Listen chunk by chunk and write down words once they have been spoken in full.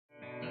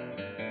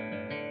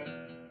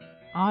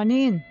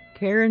Anin,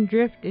 Karen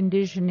Drift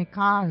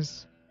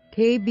Indigenikaz.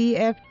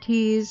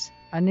 KBFT's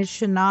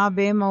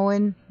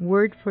Anishinaabe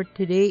word for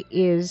today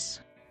is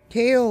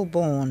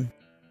tailbone.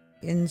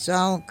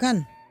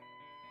 Inzowkan.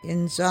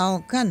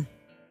 Inzowkan.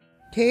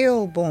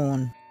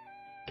 Tailbone.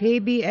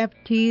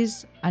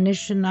 KBFT's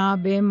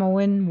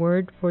Anishinaabe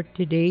word for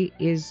today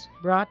is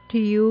brought to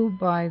you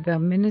by the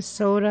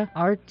Minnesota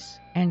Arts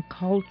and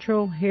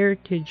Cultural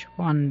Heritage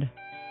Fund.